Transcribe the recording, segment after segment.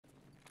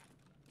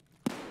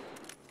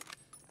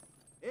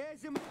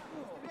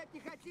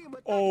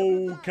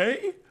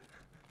Okay.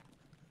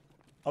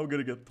 I'm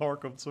gonna get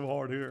Tarkov so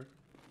hard here.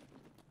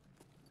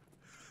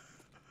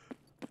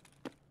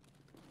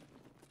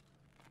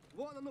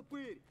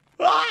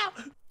 Ah!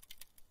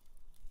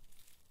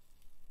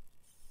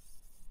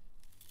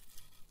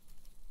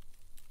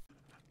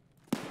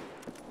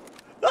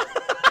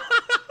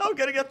 I'm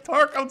gonna get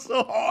Tarkov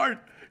so hard.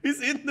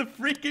 He's in the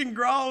freaking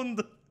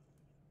ground.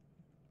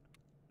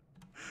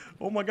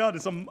 Oh my god,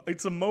 it's a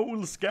mole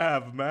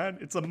scav, man.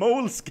 It's a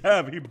mole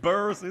scav. He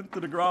bursts into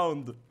the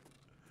ground.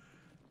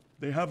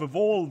 They have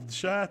evolved,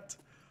 chat.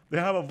 They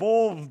have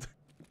evolved.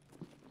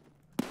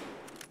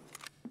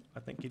 I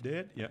think he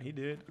did. Yeah, he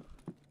did.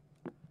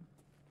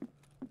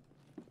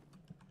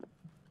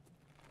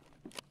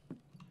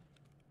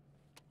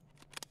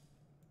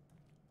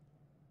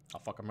 Oh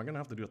fuck, am I gonna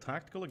have to do a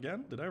tactical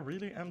again? Did I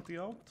really empty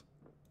out?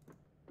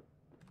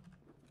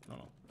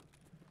 No.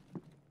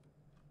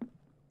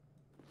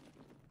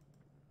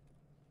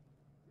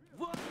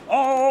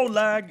 Oh,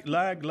 lag,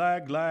 lag,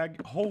 lag,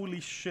 lag. Holy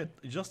shit.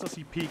 Just as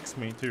he peeks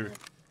me too.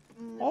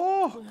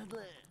 Oh!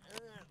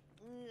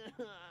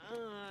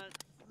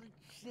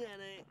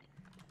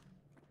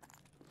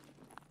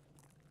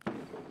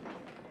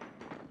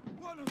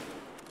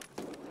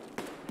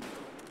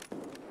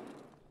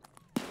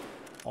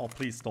 Oh,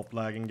 please stop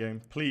lagging,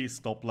 game. Please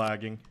stop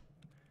lagging.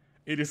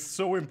 It is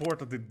so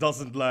important it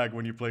doesn't lag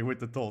when you play with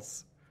the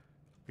toss.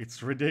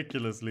 It's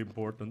ridiculously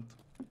important.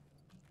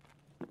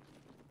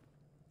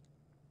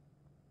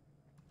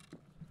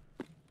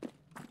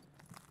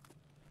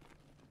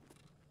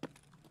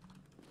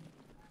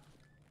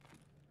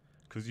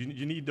 Because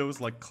you need those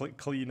like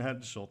clean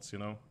headshots, you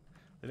know.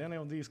 Did any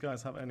of these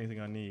guys have anything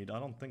I need? I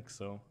don't think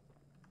so.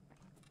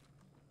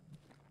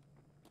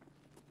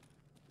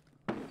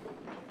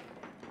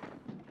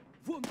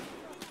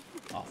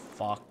 Oh,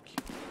 fuck.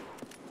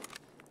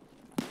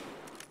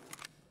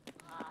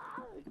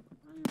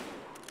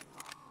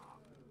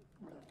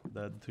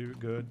 Dead too,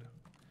 good.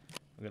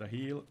 I gotta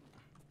heal.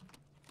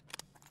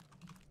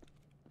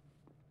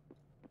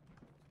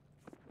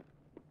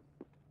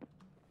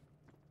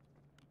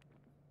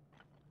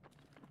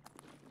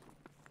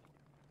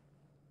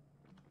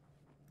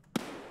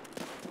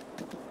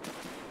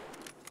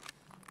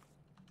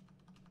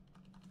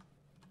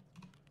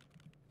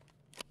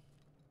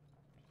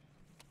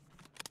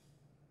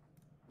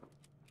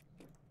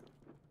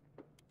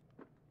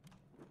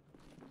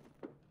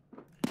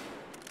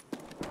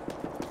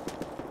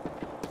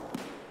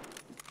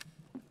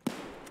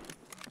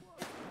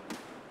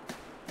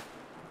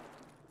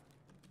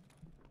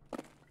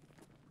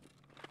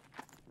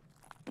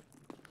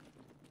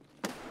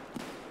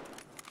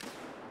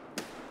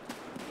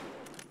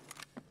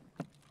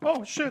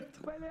 Oh shit!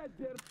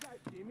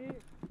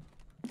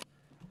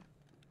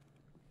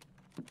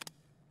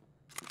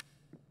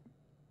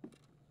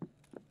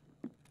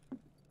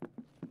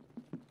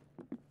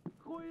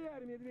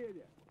 Хуярь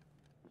медведя!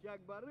 Ща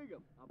к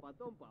барыгам, а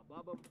потом по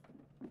бабам.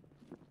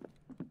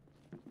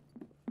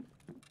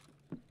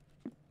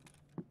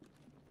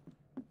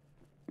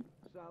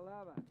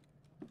 Шалава.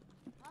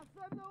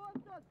 Особенно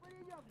вот тот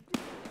паренек.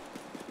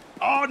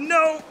 Oh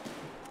no!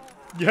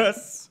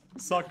 Yes!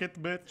 Suck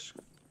it, bitch.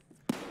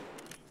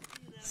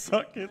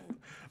 Suck it.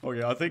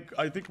 Okay,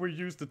 I think we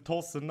used the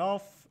toss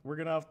enough. We're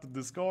gonna have to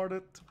discard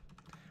it.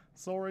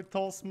 Sorry,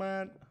 toss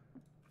man.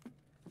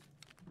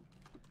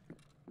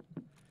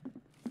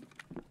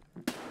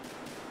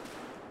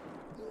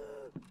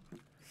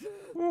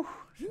 Whew.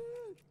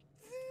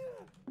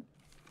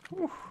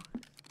 Whew.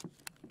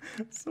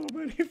 So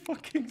many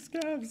fucking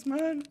scabs,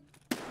 man.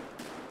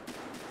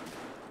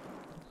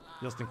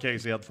 Just in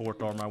case he had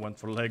fort armor, I went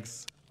for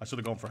legs. I should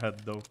have gone for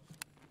head though.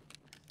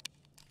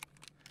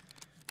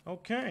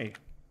 Okay.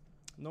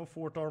 No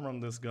fort armor on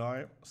this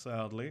guy,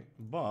 sadly.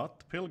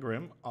 But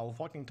Pilgrim, I'll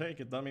fucking take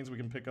it. That means we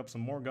can pick up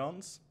some more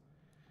guns.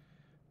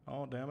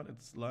 Oh damn it,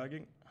 it's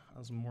lagging.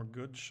 Has some more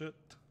good shit.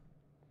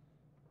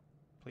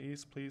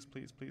 Please, please,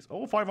 please, please.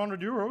 Oh,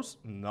 500 euros.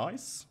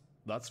 Nice.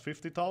 That's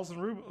 50,000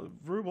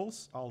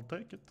 rubles. I'll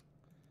take it.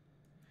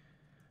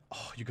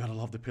 Oh, you gotta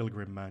love the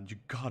Pilgrim, man. You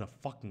gotta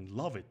fucking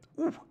love it.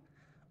 Ooh.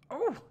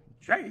 Oh,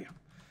 yeah.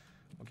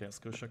 Okay, let's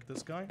go check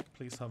this guy.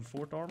 Please have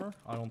fort armor.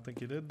 I don't think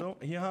he did, though.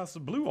 He has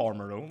blue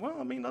armor, though. Well,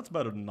 I mean, that's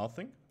better than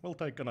nothing. We'll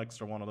take an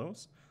extra one of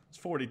those. It's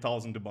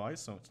 40,000 to buy,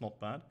 so it's not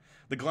bad.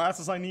 The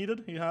glasses I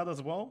needed, he had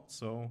as well,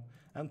 so...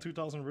 And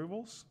 2,000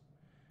 rubles.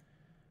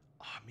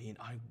 I mean,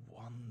 I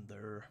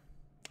wonder...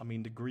 I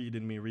mean, the greed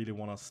in me really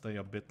want to stay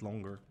a bit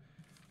longer.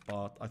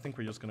 But I think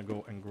we're just gonna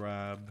go and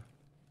grab...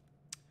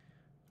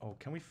 Oh,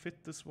 can we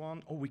fit this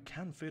one? Oh, we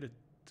can fit it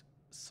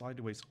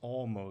sideways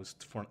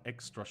almost for an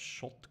extra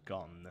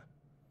shotgun.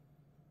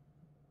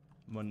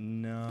 But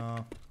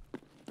no...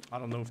 I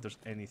don't know if there's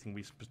anything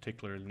we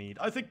particularly need.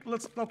 I think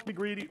let's not be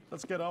greedy.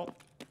 Let's get out.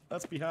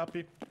 Let's be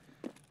happy.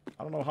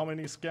 I don't know how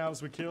many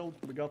scavs we killed.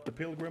 We got the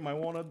Pilgrim I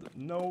wanted.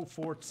 No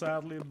fort,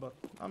 sadly, but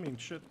I mean,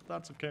 shit,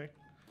 that's okay.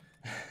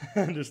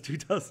 There's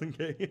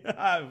 2,000k.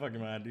 I'm fucking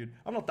mad, dude.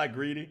 I'm not that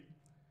greedy.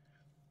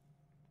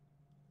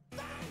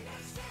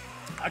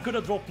 I could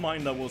have dropped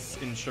mine that was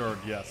insured,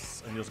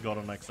 yes, and just got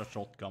an extra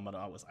shotgun, but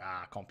I was,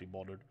 can't be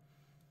bothered.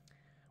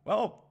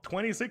 Well,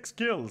 26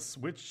 kills,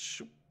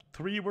 which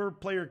 3 were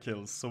player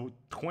kills, so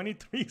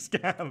 23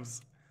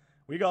 scavs.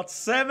 We got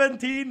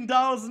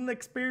 17,000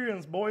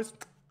 experience, boys.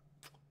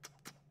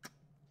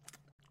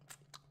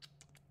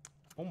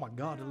 Oh my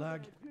god, the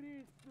lag.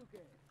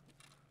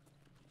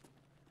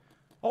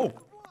 Oh!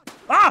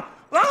 Ah!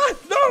 Ah!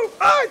 No!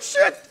 Ah!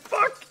 Shit!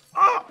 Fuck!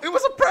 Ah! It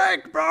was a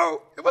prank,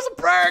 bro! It was a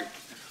prank!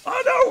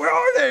 Oh no! Where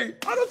are they?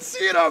 I don't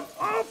see them!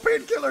 Oh,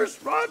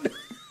 painkillers! Run!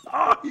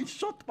 Oh, he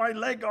shot my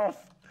leg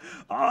off!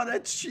 Oh,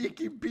 that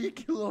cheeky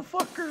beaky little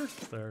fucker!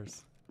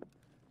 Stairs.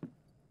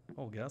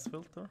 Oh, gas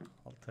filter.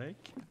 I'll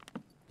take.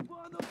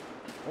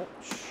 Oh,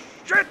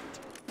 shit!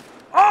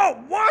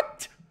 Oh,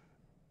 what?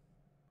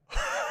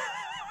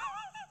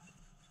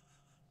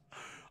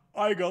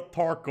 I got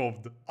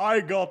Tarkov'd. I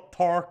got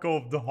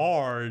Tarkov'd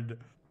hard.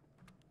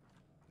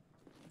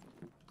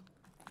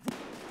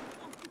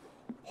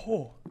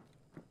 Oh.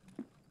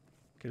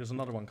 Okay, there's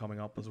another one coming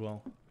up as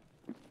well.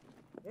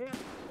 Ooh.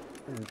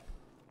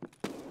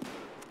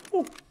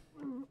 Ooh.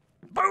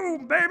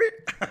 Boom, baby!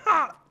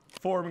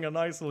 Forming a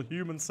nice little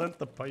human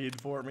centipede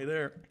for me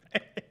there.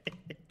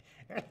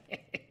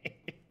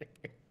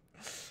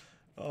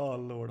 Oh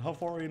lord, how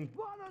far in?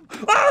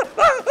 Ah!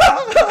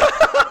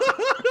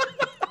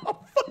 Oh,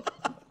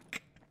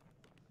 fuck.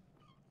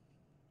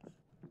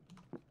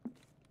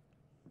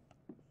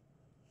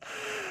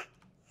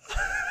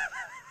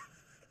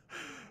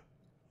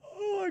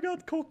 Oh, I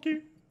got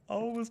cocky. I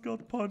almost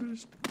got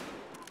punished.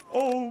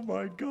 Oh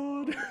my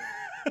god.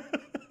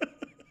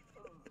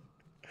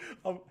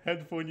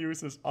 Headphone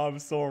users, I'm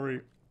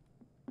sorry.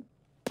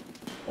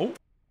 Oh.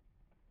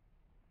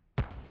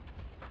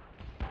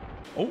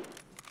 Oh.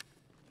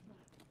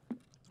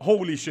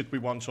 Holy shit, we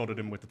one-shotted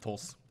him with the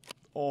toss.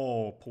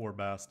 Oh, poor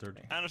bastard.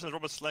 Anderson and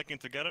Robert slacking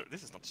together.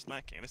 This is not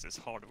slacking. This is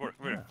hard work.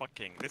 We're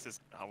fucking. This is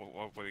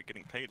how we're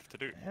getting paid to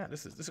do. Yeah,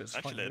 this is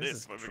Actually fucking, it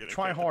is what we're getting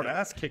try paid hard to do.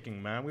 ass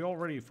kicking, man. We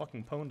already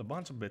fucking pwned a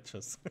bunch of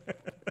bitches.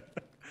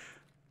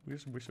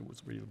 wish it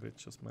was real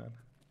bitches, man.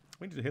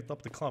 We need to hit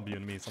up the club, you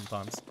and me,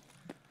 sometimes.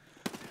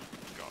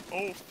 God.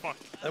 Oh fuck.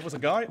 That was a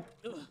guy.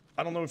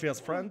 I don't know if he has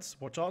friends.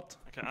 Watch out.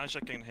 Okay, I'm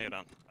checking here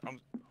then. Holy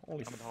I'm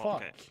in the fuck. hall,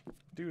 okay.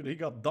 Dude, he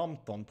got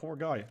dumped on. Poor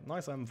guy.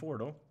 Nice M4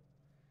 though.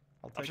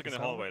 I'm take checking his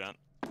the hallway helmet.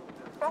 then.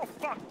 Oh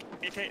fuck!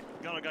 Okay,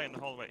 the other guy in the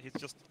hallway. He's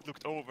just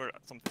looked over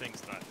at some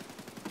things that.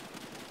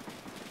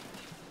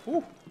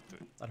 Ooh,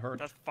 that hurt.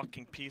 That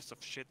fucking piece of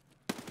shit.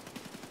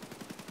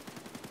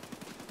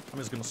 I'm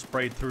just gonna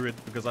spray through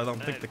it because I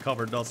don't think the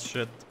cover does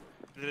shit.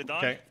 Did he die?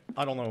 Okay,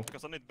 I don't know.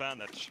 Because I need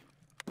bandage.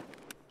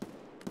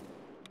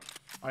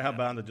 I have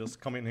bandages.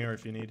 Come in here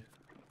if you need.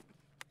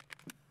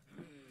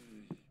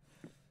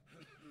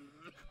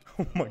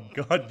 Oh my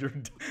god, your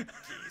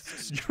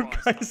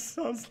guy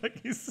sounds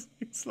like he's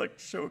like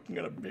choking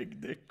on a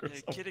big dick or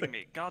something. You're kidding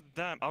me? God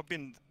damn, I've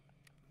been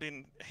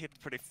hit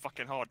pretty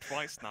fucking hard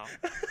twice now.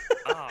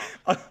 Ah.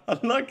 I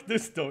like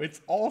this though.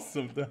 It's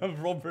awesome to have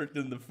Robert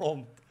in the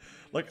front.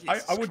 Like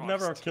I would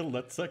never have killed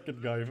that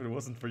second guy if it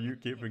wasn't for you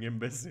keeping him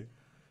busy.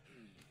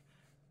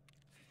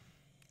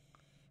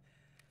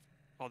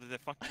 Oh, did the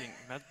fucking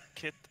med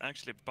kit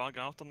actually bug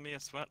out on me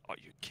as well? Are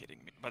you kidding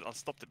me? But I'll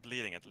stop the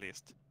bleeding at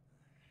least.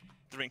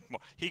 Drink more.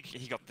 He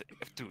got the...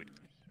 Dude,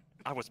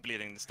 I was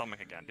bleeding in the stomach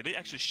again. Did he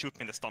actually shoot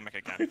me in the stomach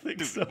again? I think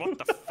Dude, so. what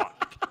the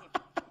fuck?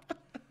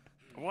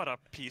 What a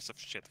piece of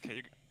shit.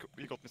 Okay,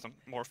 you got me some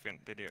morphine,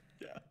 did you?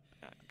 Yeah.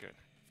 Yeah, good.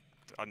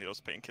 I need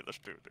those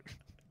painkillers too, dude.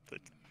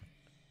 Take.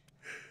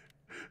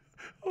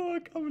 Oh,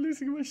 I'm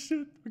losing my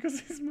shit because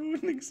he's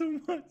moaning so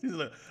much. He's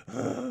like...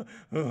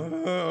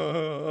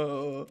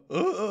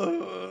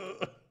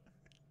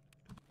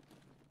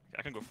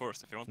 I can go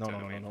first if you want No,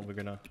 to. no, we're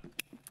gonna...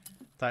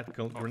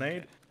 Tactical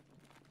grenade.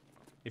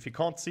 If he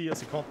can't see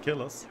us, he can't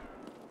kill us.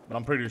 But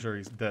I'm pretty sure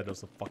he's dead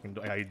as a fucking...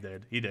 Yeah, he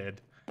dead. He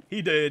dead.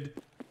 He dead.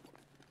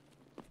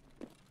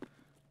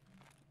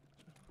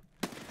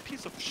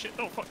 Piece of shit.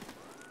 Oh, fuck.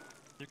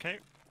 You okay?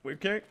 We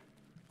okay?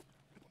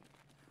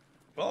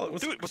 Well, it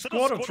was, Dude, was that a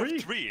squad of squad three.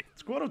 of three?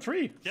 Squad of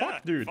three. Yeah,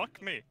 Fuck, dude. Fuck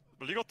me.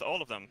 Well, you got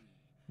all of them.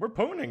 We're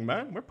poning,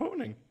 man. We're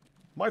poning.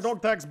 My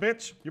dog tags,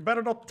 bitch. You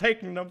better not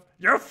taking them.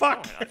 You're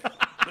fuck.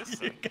 Oh,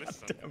 listen, You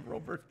listen. goddamn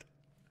Robert.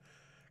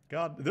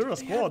 God, they're a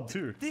squad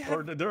too.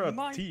 Or they're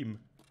a team.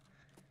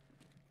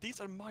 These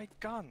are my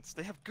guns.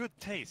 They have good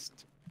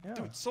taste. Yeah.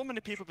 Dude, so many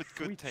people with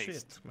good Sweet taste.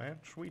 shit, man.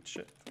 Sweet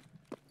shit.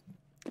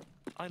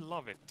 I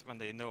love it when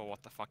they know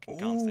what the fucking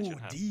guns they Oh, should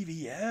have.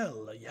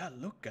 DVL. Yeah,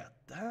 look at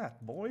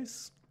that,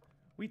 boys.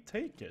 We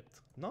take it.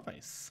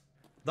 Nice.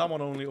 That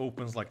one only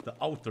opens like the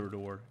outer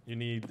door. You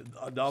need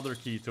the other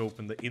key to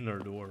open the inner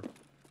door.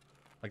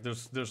 Like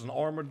there's an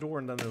armored door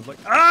and then there's like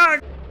ah!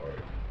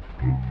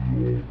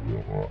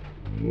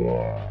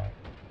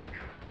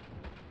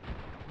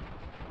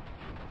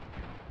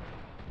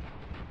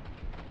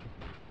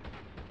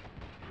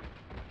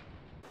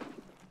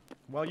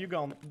 Well, you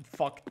gone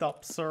fucked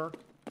up, sir.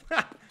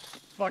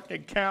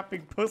 Fucking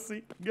camping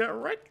pussy. Get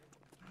wrecked.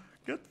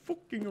 Get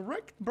fucking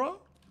wrecked, bro.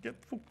 get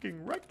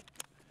fucking wrecked.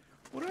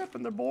 What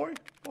happened there, boy?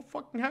 What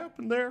fucking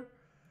happened there?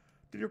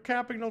 Did your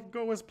camping not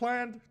go as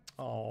planned?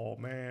 Oh,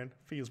 man.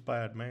 Feels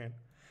bad, man.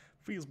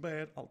 Feels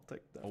bad. I'll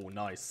take that. Oh,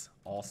 nice.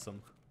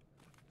 Awesome.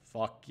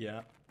 Fuck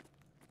yeah.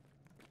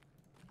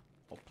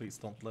 Oh, please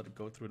don't let it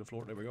go through the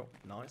floor. There we go.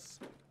 Nice.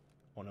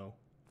 Oh, no.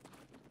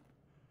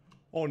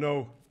 Oh,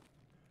 no.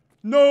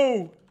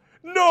 No!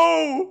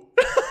 No!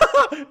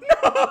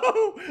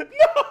 No!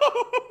 No!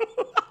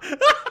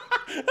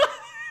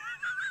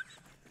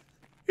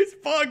 It's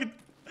bugged!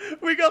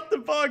 We got the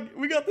bug!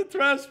 We got the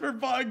transfer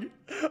bug!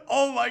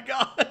 Oh my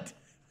god!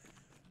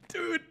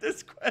 Dude,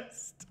 this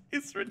quest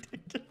is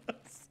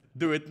ridiculous.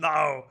 Do it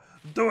now!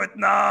 Do it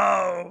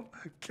now!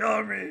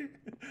 Kill me!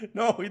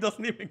 No, he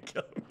doesn't even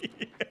kill me.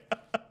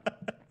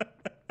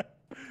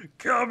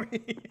 Kill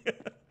me!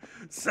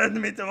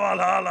 Send me to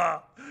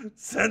Valhalla!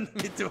 Send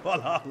me to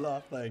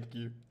Valhalla! Thank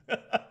you.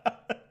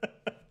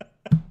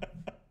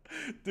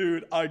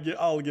 Dude,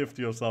 I'll gift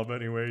you a sub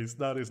anyways.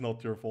 That is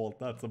not your fault.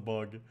 That's a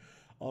bug.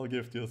 I'll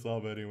gift you a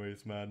sub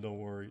anyways, man. Don't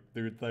worry.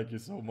 Dude, thank you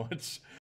so much.